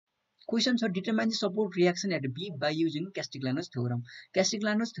Question छ determine the support reaction at be by using क्यास्टिग्लियानोस theorem.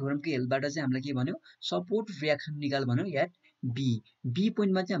 क्यास्टिग्लियानोस थ्योरमको हेल्पबाट चाहिँ हामीलाई के भन्यो सपोर्ट रिएक्सन निकाल भन्यो एट बी। बी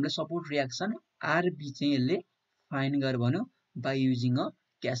पोइन्टमा चाहिँ हामीलाई सपोर्ट रिएक्सन आरबी चाहिँ यसले फाइन्ड गर भन्यो बाई युजिङ अ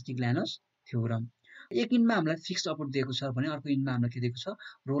क्यास्टिग्लियानोस थ्योरम। एक इनमा हामीलाई फिक्स सपोर्ट दिएको छ भने अर्को इनमा हामीलाई के दिएको छ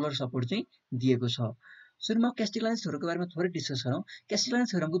रोलर सपोर्ट चाहिँ दिएको छ। सुरुमा क्यास्टिग्लियानोस थ्योरमको बारेमा थोरै डिस्कस गरौँ।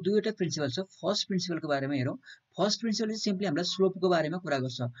 क्यास्टिग्लियानोस थ्योरमको दुईवटा प्रिन्सिपल छ। फर्स्ट प्रिन्सिपलको बारेमा हेरौँ। फर्स्ट प्रिन्सिपल चाहिँ सिम्पली हामीलाई स्लोपको बारेमा कुरा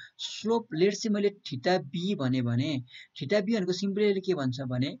गर्छ। स्लोप लेट्स चाहिँ मैले थीटा बी भने थीटा बी भनेको सिम्पली के भन्छ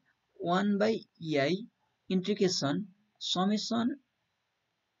भने 1/ei integration summation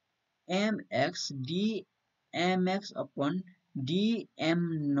mx dmx upon dm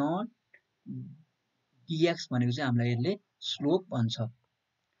not dx भनेको चाहिँ हामीलाई यसले स्लोप भन्छ।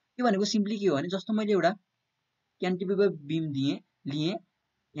 यो भनेको सिम्पली के हो भने जस्तो मैले एउटा क्यान्टिलिभर बीम लिए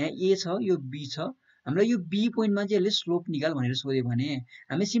यहाँ ए छ यो बी छ, हामीलाई यो बी पोइन्टमा चाहिँ यसले स्लोप निकाल भनेर सोध्यो भने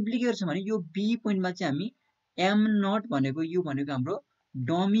हामी सिम्पली के गर्छौँ भने यो बी पोइन्टमा चाहिँ हामी एम नट भनेको यो भनेको हाम्रो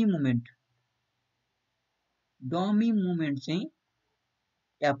डमी मुभमेन्ट चाहिँ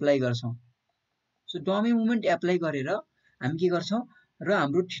एप्लाई गर्छौँ। सो डमी मुभमेन्ट एप्लाई गरेर हामी के गर्छौँ र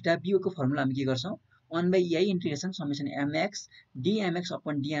हाम्रो थीटा बी को फर्मुला हामी के गर्छौँ 1/ei integration summation mx dmx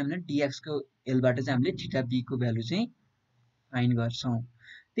upon dm not dx को हेल्पबाट चाहिँ हामीले थीटा बी को भ्यालु चाहिँ फाइन्ड गर्छौँ।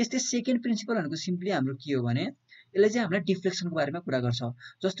 त्यस्तै सेकेन्ड प्रिन्सिपल भनेको सिम्पली हाम्रो के हो भने यसले चाहिँ हामीलाई डिफ्लेक्सनको बारेमा कुरा गर्छ।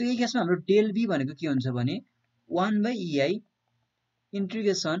 जस्तो यही केसमा हाम्रो डेल बी भनेको के हुन्छ भने 1/ei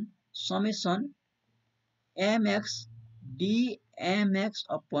integration summation mx dmx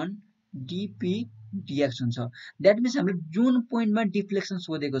upon dp dx हुन्छ। दैट मिन्स हामीले जुन पोइन्टमा डिफ्लेक्सन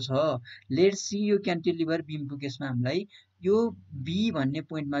सोधेको छ लेट्स सी यो क्यान्टिलिभर बीमको केसमा हामीलाई यो बी भन्ने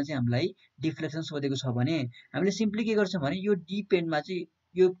पोइन्टमा चाहिँ हामीलाई डिफ्लेक्सन सोधेको छ भने हामीले सिम्पली के गर्छौँ भने यो डी पोइन्टमा चाहिँ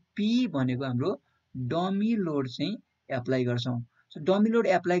यो पी भनेको हाम्रो डमी लोड चाहिँ एप्लाई गर्छौँ। सो डमी लोड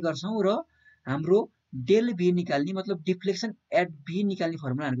एप्लाई गर्छौँ र हाम्रो डेल बी निकाल्ने मतलब डिफ्लेक्सन एट बी निकाल्ने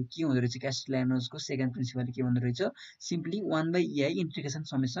फर्मुला भनेको के हुँदो रहेछ क्यास्टिग्लियानोसको सेकेन्ड प्रिन्सिपल के हुँदो रहेछ simply 1/ei integration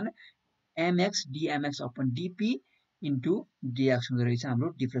summation mx dmx upon dp into dx हुँदो रहेछ हाम्रो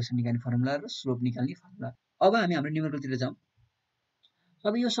डिफ्लेक्सन निकाल्ने फर्मुला र स्लोप निकाल्ने फर्मुला। अब हामी हाम्रो न्युमेरिकलतिर जाउँ।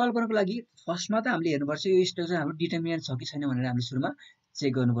 अब यो सल्भ गर्नको लागि फर्स्टमा त हामीले हेर्नुपर्छ यो स्ट्रक्चर हाम्रो डिटरमिनेन्ट छ कि छैन भनेर हामीले सुरुमा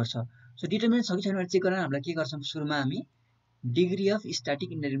चेक गर्नुपर्छ। सो डिटरमिनेन्ट छ कि छैन भनेर चेक गर्न हामीलाई के गर्छौँ सुरुमा हामी डिग्री अफ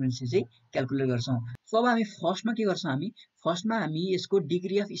स्ट्याटिक इन्डिटरमिनेन्सी चाहिँ क्याल्कुलेट गर्छौँ। सो अब हामी फर्स्टमा हामी यसको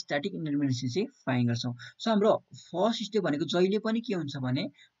डिग्री अफ स्ट्याटिक इन्डिटरमिनेन्सी चाहिँ फाइन्ड गर्छौँ। सो हाम्रो फर्स्ट स्टेप भनेको जहिले पनि के हुन्छ भने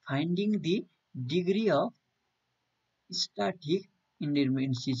finding the degree of static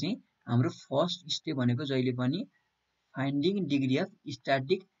इन्डिटरमिनेन्सी चाहिँ हाम्रो फर्स्ट स्टेप भनेको जहिले पनि फाइन्डिङ डिग्री अफ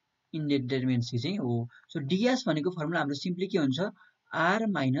स्ट्याटिक इन्डिटरमिनेन्सी चाहिँ हो। सो डिएस भनेको फर्मुला हाम्रो सिम्पली के हुन्छ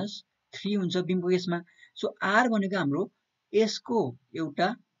r-3 हुन्छ बीमको केसमा। सो r भनेको हाम्रो यसको एउटा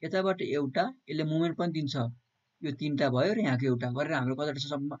यताबाट एउटा यसले मुभमेन्ट पनि दिन्छ यो तीनटा भयो र यहाँको एउटा गरेर हाम्रो कतिवटा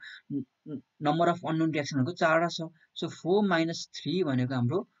छ नम्बर अफ अननोन रिएक्सन भनेको 4 छ। सो 4 - 3 भनेको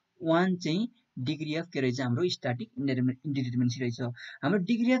हाम्रो 1 चाहिँ डिग्री अफ के रहेछ हाम्रो स्ट्याटिक इन्डिटरमिनेन्सी रहेछ। हाम्रो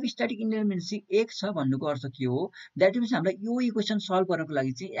डिग्री अफ स्ट्याटिक इन्डिटरमिनेन्सी 1 छ भन्नुको अर्थ के हो दैट मिन्स हामीलाई यो इक्वेसन सल्भ गर्नको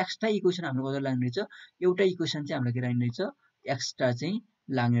लागि चाहिँ एक्स्ट्रा इक्वेसन हाम्रो कति लाग्ने रहेछ एउटा इक्वेसन चाहिँ हामीलाई के लाग्ने रहेछ एक्स्ट्रा चाहिँ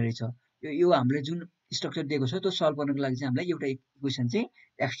लाग्ने रहेछ। यो हामीले जुन स्ट्रक्चर दिएको छ त्यो सल्भ गर्नको लागि चाहिँ हामीलाई एउटा इक्वेसन चाहिँ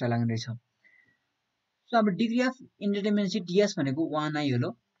एक्स्ट्रा लाग्ने रहेछ। सो हाम्रो डिग्री अफ इन्डिटरमिनेन्सी डीएस भनेको 1i हो।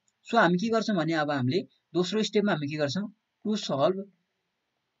 सो हामी के गर्छौँ भने अब हामीले दोस्रो स्टेपमा हामी के गर्छौँ टु सल्भ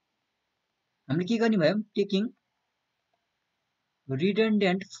हामीले के गर्ने भयो टेकिङ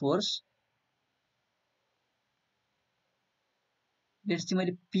रिडन्डेन्ट फोर्स लेट्स चाहिँ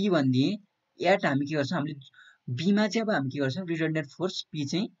मैले पी भनिदिएँ एट हामी के गर्छौँ हामीले बीमा चाहिँ अब हामी के गर्छौँ रिडन्डेन्ट फोर्स पी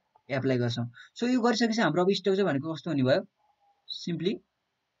चाहिँ एप्लाई गर्छौँ। सो यो गरिसकेपछि हाम्रो अब स्ट्रक्चर भनेको कस्तो हुने भयो सिम्पली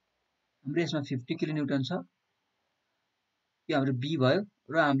हाम्रो यसमा 50 किलोन्युटन छ यो हाम्रो बी भयो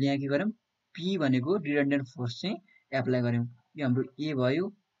र हामीले यहाँ के गर्यौँ पी भनेको रिडन्डेन्ट फोर्स चाहिँ एप्लाई गर्यौँ। यो हाम्रो ए भयो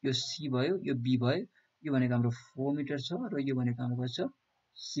यो सी भयो यो बी भयो यो भनेको हाम्रो 4 मिटर छ र यो भनेको हाम्रो छ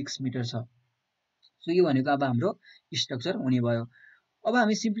 6 मिटर छ। सो यो भनेको अब हाम्रो स्ट्रक्चर हुने भयो। अब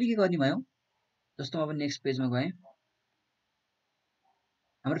हामी सिम्पली के गर्ने भयो जस्तो अब नेक्स्ट पेजमा गएँ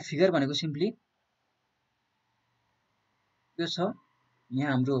हाम्रो फिगर भनेको सिम्पली यो छ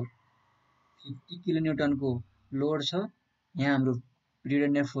यहाँ हाम्रो 50 किलोन्युटन को लोड छ यहाँ हाम्रो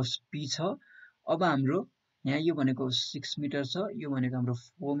रिडन्डेन्ट फोर्स पी छ। अब हाम्रो यहाँ यो भनेको 6 मिटर छ यो भनेको हाम्रो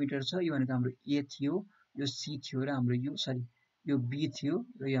 4 मिटर छ यो भनेको हाम्रो ए थियो यो सी थियो र हाम्रो यो बी थियो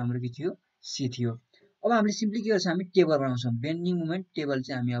र यो हाम्रो के थियो सी थियो। अब हामीले सिम्पली के गर्छौँ हामी टेबल बनाउँछौँ बेन्डिङ मोमेन्ट टेबल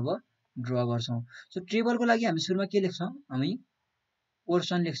चाहिँ हामी अब ड्र गर्छौँ। सो टेबलको लागि हामी सुरुमा के लेख्छौँ हामी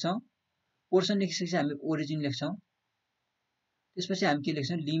पोर्सन लेख्छौँ पोर्सन लेखिसकेपछि हामी ओरिजिन लेख्छौँ त्यसपछि हामी के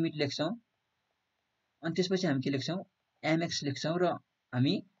लेख्छौं लिमिट लेख्छौं अनि त्यसपछि हामी के लेख्छौं mx लेख्छौं र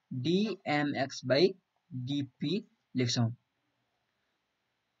हामी dmx/dp लेख्छौं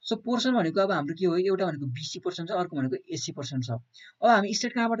सो पोर्सन भनेको अब हाम्रो के हो एउटा भनेको BC पोर्सन छ अर्को भनेको AC पोर्सन छ अब हामी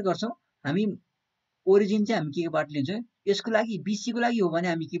स्टेट कहाँबाट गर्छौं हामी ओरिजिन चाहिँ हामी केबाट लिन्छौं यसको लागि BC को लागि हो भने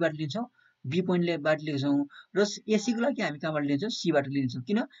हामी केबाट लिन्छौं B पोइन्टबाट लिन्छौं र AC को लागि हामी कहाँबाट लिन्छौं C बाट लिन्छौं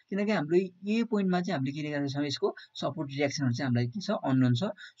किनकि हाम्रो ए पोइन्टमा चाहिँ हामीले के गरेका छौं यसको सपोर्ट रिएक्सनहरु चाहिँ हामीलाई के छ अननोन छ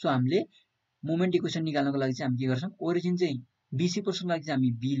सो हामीले मोमेन्ट इक्वेसन निकाल्नको लागि चाहिँ हामी के गर्छौं ओरिजिन चाहिँ BC पोर्सनको लागि चाहिँ हामी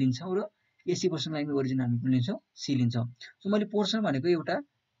B लिन्छौं र AC पोर्सनको लागि ओरिजिन हामी कुन लिन्छौं C लिन्छौं सो मैले पोर्सन भनेको एउटा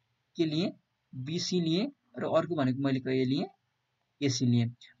के लिए BC लिए र अर्को भनेको मैले के लिए AC लिए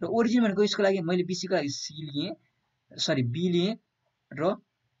र ओरिजिन भनेको यसको लागि मैले BC को लागि C लिए सरी B लिए र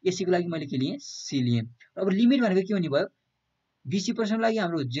AC को लागि मैले के लिए C लिए अब लिमिट भनेको के हुने भयो BC पर्सनको लागि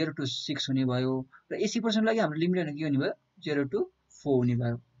हाम्रो 0 to 6 हुने भयो र AC पर्सनको लागि हाम्रो लिमिट भनेको के हुने भयो 0 to 4 हुने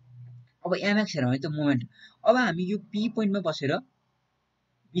भयो अब mx हेरौँ है त मोमेन्ट अब हामी यो P पोइन्टमा बसेर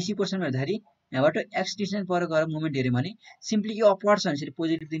BC पर्सन हेर्दाखेरि यहाँबाट x डिस्टेन्स पर गएर मोमेन्ट हेर्यो भने सिम्पली यो अपवर्ड छ भने यसले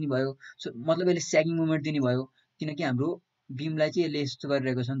पोजिटिभ दिने भयो सो मतलब यसले स्यागिङ मोमेन्ट दिने भयो किनकि हाम्रो बीमलाई चाहिँ यसले यस्तो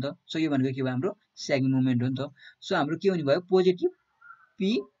गरिरहेको छ नि त सो यो भनेको के भयो हाम्रो स्यागिङ मोमेन्ट हो नि त सो हाम्रो के हुने भयो पोजिटिभ P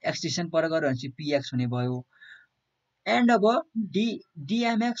x डिस्टेन्स पर गएर भने चाहिँ px हुने भयो एन्ड अब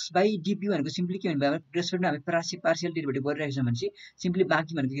dmx/dp भनेको सिम्पली के हुने भयो रेस्पेक्टमा हामी पार्शियल डेरिभेटिभ गरिरहेको छौं भने चाहिँ सिम्पली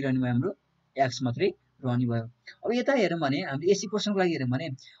बाँकी भनेको के रहने भयो हाम्रो x मात्रै रहने भयो अब यता हेरौँ भने हामीले AC पोर्सनको लागि हेरौँ भने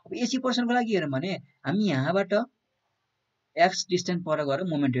अब AC पोर्सनको लागि हेरौँ भने हामी यहाँबाट x डिस्टेन्स पर गएर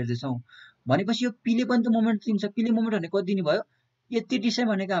मोमेन्ट हेर्दै छौं भनेपछि यो p ले पनि त मोमेन्ट दिन्छ p ले मोमेन्ट भनेको कति दिने भयो यति डिस्टेन्स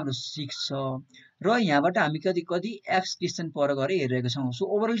भनेको हाम्रो 6 छ र यहाँबाट हामी कति x डिस्टेन्स पर गएर हेरिरहेको छौं सो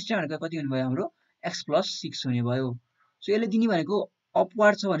ओभरअल डिस्टेन्स भनेको कति हुने भयो हाम्रो x + 6 हुने भयो सो यसले दिने भनेको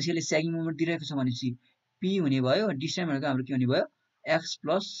अपवर्ड छ भने यसले स्यागिङ मोमेन्ट दिइरहेको छ भनेपछि p हुने भयो डिस्टेन्स भनेको हाम्रो के हुने भयो x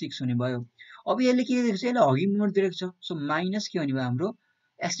 + 6 हुने भयो अब यसले के दिएको छ यसले हगिङ मोमेन्ट दिइरहेको छ सो माइनस के हुने भयो हाम्रो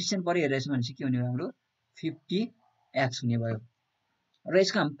x डिस्टेन्स पर हेरिरहेछ भनेपछि के हुने भयो हाम्रो 50x हुने भयो र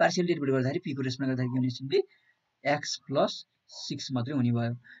यसको हामी पार्शियल डेरिभेटिभ गर्दाखेरि p को रेस्पेक्टमा गर्दाखेरि के हुने सिम्पली x + 6 मात्रै हुने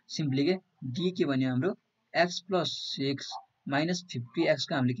भयो सिम्पली के d के भन्यो हाम्रो x + 6 - 50x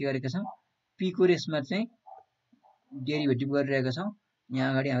को हामीले के गरेका छौं p को रेस्पेक्टमा चाहिँ डेरिभेटिभ गरिरहेका छौं यहाँ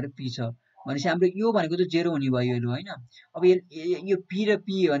अगाडि हाम्रो p छ भनेपछि हाम्रो यो भनेको त 0 हुने भयो यो हैन अब यो p र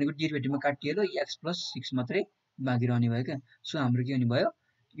p भनेको डेरिभेटिभमा काटिएलो x + 6 मात्रै बाँकी रहने भयो के सो हाम्रो के हुने भयो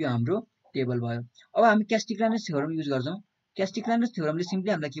यो हाम्रो टेबल भयो अब हामी क्यास्टिग्लियानो थ्योरम युज गर्छौं क्यास्टिग्लियानो थ्योरमले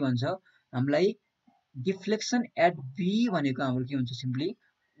सिम्पली हामीलाई के भन्छ हामीलाई डिफ्लेक्सन एट b भनेको हाम्रो के हुन्छ simply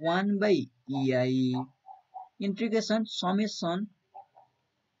 1/ei integration summation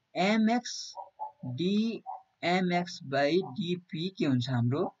mx dmx/dp के हुन्छ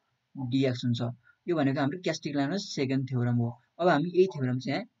हाम्रो dx हुन्छ यो भनेको हाम्रो क्यास्टिग्लियानो सेकेन्ड थ्योरम हो अब हामी यही थ्योरम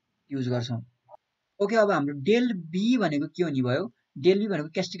चाहिँ युज गर्छौं ओके अब हाम्रो डेल b भनेको के हुने भयो डेल b भनेको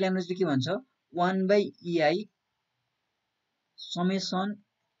क्यास्टिग्लियानोले के भन्छ 1/ei समेसन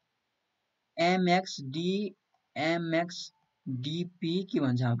mx dmx/dp के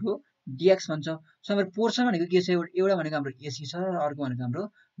भन्छ हाम्रो dx भन्छ सो हाम्रो पोर्सन भनेको के छ एउटा भनेको हाम्रो AC छ र अर्को भनेको हाम्रो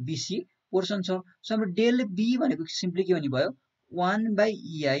BC पोर्सन छ सो हाम्रो डेल b भनेको सिम्पली के हुने भयो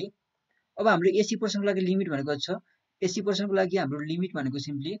 1/ei अब हाम्रो AC पोर्सनको लागि लिमिट भनेको छ AC पोर्सनको लागि हाम्रो लिमिट भनेको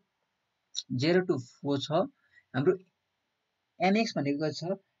सिम्पली 0 to 4 छ हाम्रो mx भनेको छ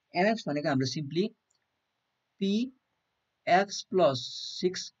mx भनेको हाम्रो सिम्पली p x +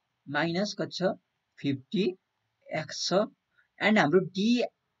 6 माइनस कति छ 50x छ एन्ड हाम्रो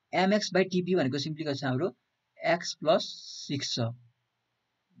dmx/dp भनेको सिम्पली कति छ हाम्रो x + 6 छ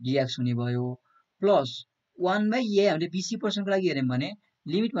dx हुने भयो प्लस 1/ei हामीले BC पोर्सनको लागि हेर्यौं भने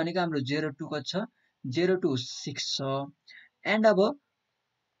लिमिट भनेको हाम्रो 0 to कति छ 0 to 6 छ एन्ड अब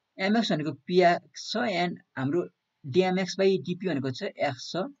mx भनेको px छ एन्ड हाम्रो dmx/dp भनेको छ x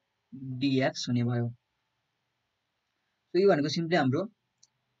छ dx हुने भयो सो यो भनेको सिम्पली हाम्रो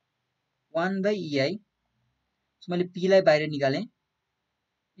 1/ei सो मैले p लाई बाहिर निकाले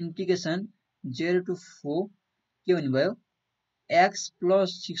इंटीग्रेशन 0 to 4 के हुने भयो x +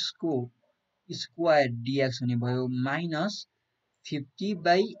 6 को स्क्वायर dx हुने भयो माइनस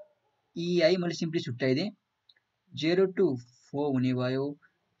 50/ei मैले सिम्पली छुट्याइदिए 0 to 4 हुने भयो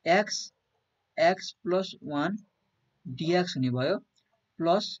x + 1 dx हुने भयो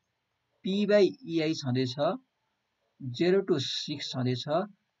प्लस p/ei छँदैछ 0 to 6 छँदैछ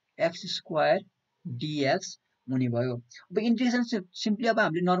x स्क्वायर dx हुने भयो अब इंटीग्रेशन सिम्पली अब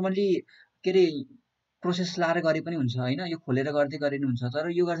हामीले नर्मली के रे प्रोसेस लाएर गरे पनि हुन्छ हैन यो खोलेर गर्दै गरे पनि हुन्छ तर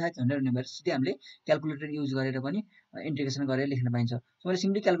यो गर्दा के हुने भएर सिधै हामीले क्याल्कुलेटर युज गरेर पनि इंटीग्रेशन गरेर लेख्न पाइन्छ सो मैले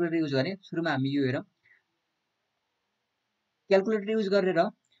सिम्पली क्याल्कुलेटर युज गरे सुरुमा हामी यो हेरौं क्याल्कुलेटर युज गरेर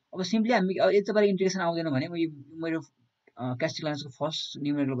अब सिम्पली हामी यतिबार इन्टिग्रेसन आउँदैन भने मेरो क्यास्टिग्लियानोको फर्स्ट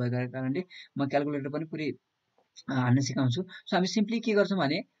न्युमेरिकल भएको कारणले म क्याल्कुलेटर पनि पुरै हान्न सिकाउँछु। सो हामी सिम्पली के गर्छौँ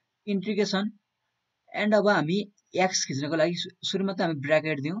भने इन्टिग्रेसन एन्ड अब हामी एक्स खिच्नको लागि सुरुमा त हामी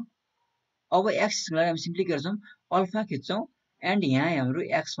ब्र्याकेट दियौँ। अब एक्स खिच्नको लागि हामी सिम्पली के गर्छौँ अल्फा खिच्छौँ एन्ड यहाँ हाम्रो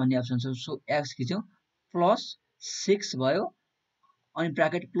एक्स भन्ने अप्सन छ। सो एक्स खिच्यौँ प्लस 6 भयो अनि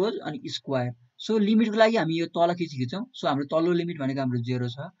ब्र्याकेट क्लोज अनि स्क्वायर। सो लिमिटको लागि हामी यो तल खिच्छौँ। सो हाम्रो तल्लो लिमिट भनेको हाम्रो 0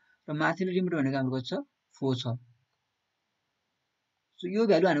 छ र माथिल्लो लिमिट भनेको हाम्रो कति छ 4 छ। सो यो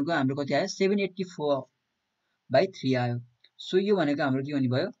भ्यालु हाम्रो कति आयो 784/3 आयो। सो यो भनेको हाम्रो के हुने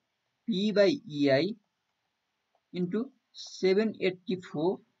भयो p/ei इन्टु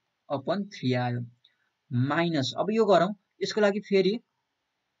 784/3 आयो माइनस। अब यो गरौँ यसको लागि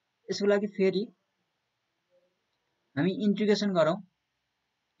फेरि हामी इन्टिग्रेसन गरौँ।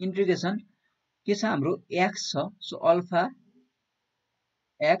 इन्टिग्रेसन के छ हाम्रो x छ। सो अल्फा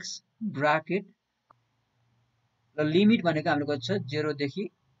x ब्राकेट र लिमिट भनेको हाम्रो कति छ 0 देखि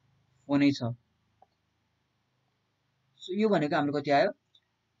 4 नै छ। सो यो भनेको हाम्रो कति आयो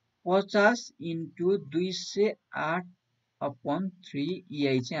 50 इन्टु 208/3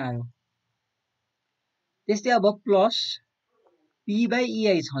 ei चाहिँ आयो। त्यस्तै अब प्लस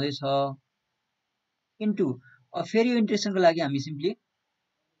p/ei छँदैछ इन्टु फेरि यो इन्टिग्रेसनको लागि हामी सिम्पली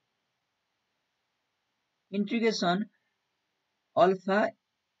इन्टिग्रेसन अल्फा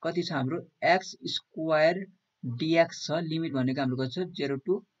कति छ हाम्रो x स्क्वायर dx छ। लिमिट भनेको हाम्रो कति छ 0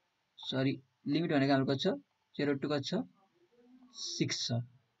 टु लिमिट भनेको हाम्रो कति छ 0 टु कति छ 6 छ।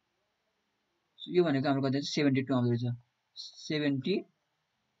 यो भनेको हाम्रो कति छ 72 आउँदो रहेछ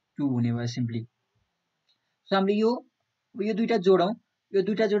 72 हुने भयो सिम्पली। सो हामीले यो दुईटा जोडौँ। यो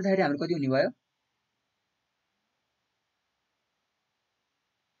दुईटा जोड्दाखेरि हाम्रो कति हुने भयो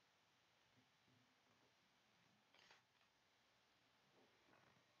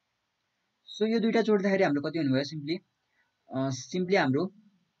सो यो दुईटा जोड्दाखेरि हाम्रो कति हुने भयो सिम्पली हाम्रो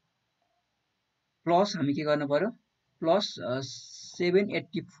प्लस हामी के गर्नु पर्यो प्लस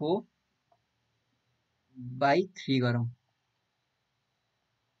 784/3 गरौँ।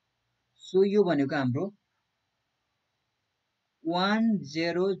 सो यो भनेको हाम्रो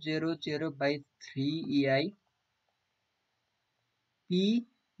 1000/3 ei p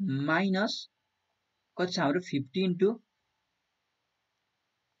माइनस कति छ हाम्रो 50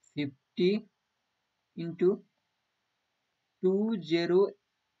 इन्टु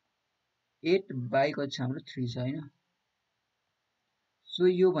 208 कति छ हाम्रो 3 छ हैन। सो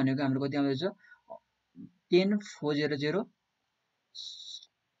यो भनेको हाम्रो कति आउँदैछ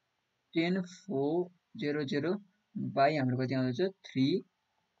 10400 बाई हाम्रो कति आउँदैछ 3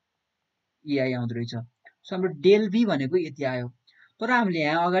 ei आउँदो रहेछ। सो हाम्रो डेल बी भनेको यति आयो। तर हामीले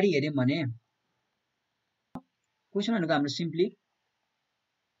यहाँ अगाडि हेर्यौं भने क्वेशन भनेको हाम्रो सिम्पली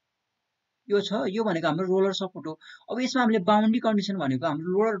यो छ। यो भनेको हाम्रो रोलर सपोर्ट हो। अब यसमा हामीले बाउन्ड्री कन्डिसन भनेको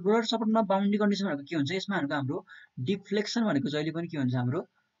हाम्रो रोलर सपोर्टमा बाउन्ड्री कन्डिसन भनेको के हुन्छ यसमा भनेको हाम्रो डिफ्लेक्सन भनेको जहिले पनि के हुन्छ हाम्रो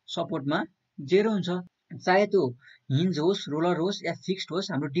सपोर्टमा 0 हुन्छ। चाहे त्यो हिन्ज होस् रोलर होस् या फिक्स्ड होस्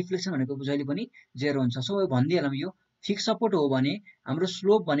हाम्रो डिफ्लेक्सन भनेको जहिले पनि 0 हुन्छ। सो भनिदिएलाम यो फिक्स सपोर्ट हो भने हाम्रो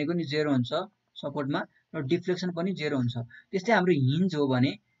स्लोप भनेको नि 0 हुन्छ सपोर्टमा र डिफ्लेक्सन पनि 0 हुन्छ। त्यस्तै हाम्रो हिन्ज हो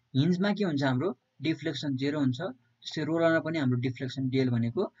भने हिन्जमा के हुन्छ हाम्रो डिफ्लेक्सन 0 हुन्छ। त्यस्तै रोलरमा पनि हाम्रो डिफ्लेक्सन डेल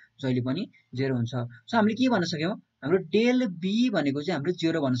भनेको जहिले पनि 0 हुन्छ। सो हामीले के भन्न सक्यौं हाम्रो डेल बी भनेको चाहिँ हाम्रो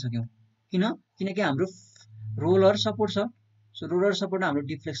 0 भन्न सक्यौं। किनकि हाम्रो रोलर सपोर्ट छ। सो रोलर सपोर्टमा हाम्रो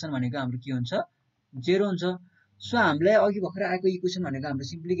डिफ्लेक्सन भनेको हाम्रो के हुन्छ 0 हुन्छ। सो हामीलाई अघि भर्खर आएको इक्वेसन भनेको हाम्रो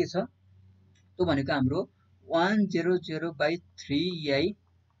सिम्पली के छ त्यो भनेको हाम्रो 100/3 ei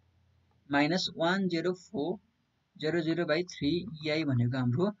माइनस 10400/3 ei भनेको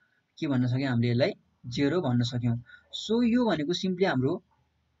हाम्रो के भन्न सक्यौं हामीले यसलाई 0 भन्न सक्यौं। सो यो भनेको सिम्पली हाम्रो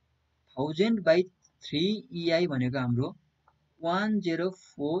 1000/3 ei भनेको हाम्रो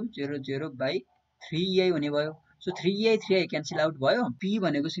 10400/3 ei हुने भयो। So 3ei 3ei cancel out भयो। p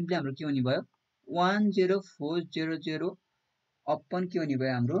भनेको सिम्पली हाम्रो के हुने भयो 10400 अपन के हुने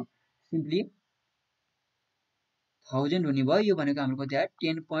भयो हाम्रो सिम्पली 1000 हुने भयो। यो भनेको हाम्रो कति आयो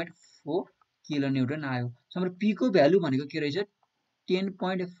 10.4 किलो न्यूटन आयो। सो हाम्रो p को भ्यालु भनेको के रहेछ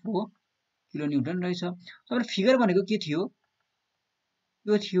 10.4 किलो न्यूटन रहेछ। सो हाम्रो फिगर भनेको के थियो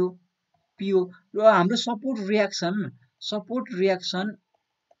यो थियो p हो र हाम्रो सपोर्ट रियाक्सन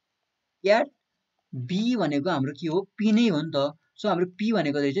एट b भनेको हाम्रो के हो p नै हो नि त। सो हाम्रो p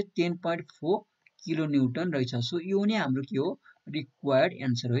भनेको रहेछ 10.4 किलो न्यूटन रहेछ। सो यो नै हाम्रो के हो रिक्वायर्ड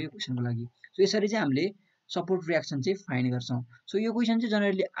एन्सर हो यो क्वेशनको लागि। सो यसरी चाहिँ हामीले सपोर्ट रियाक्सन चाहिँ फाइन्ड गर्छौं। सो यो क्वेशन चाहिँ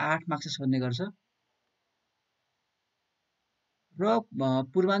जनरली 8 मार्क्स सोध्ने गर्छ र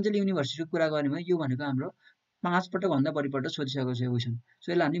पूर्वाञ्चल युनिभर्सिटीको कुरा गर्ने भने यो भनेको हाम्रो 5 पटक भन्दा बढीपल्ट सोधिसकेको छ यो क्वेसन।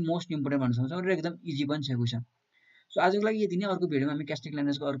 सो यसलाई हामी मोस्ट इम्पोर्टेन्ट भन्न सक्छौँ र एकदम इजी पनि छ क्वेसन। सो आजको लागि यति नै। अर्को भिडियोमा हामी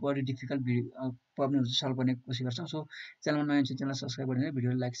क्यास्टिग्लियानोको अर्को अलिक डिफिकल्ट प्रब्लमहरु सल्भ गर्ने कोसिस गर्छौँ। सो च्यानलमा नयाँ छ च्यानललाई सब्स्क्राइब गरेर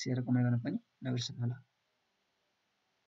भिडियोलाई लाइक शेयर र कमेन्ट गर्न पनि नबिर्सनु होला।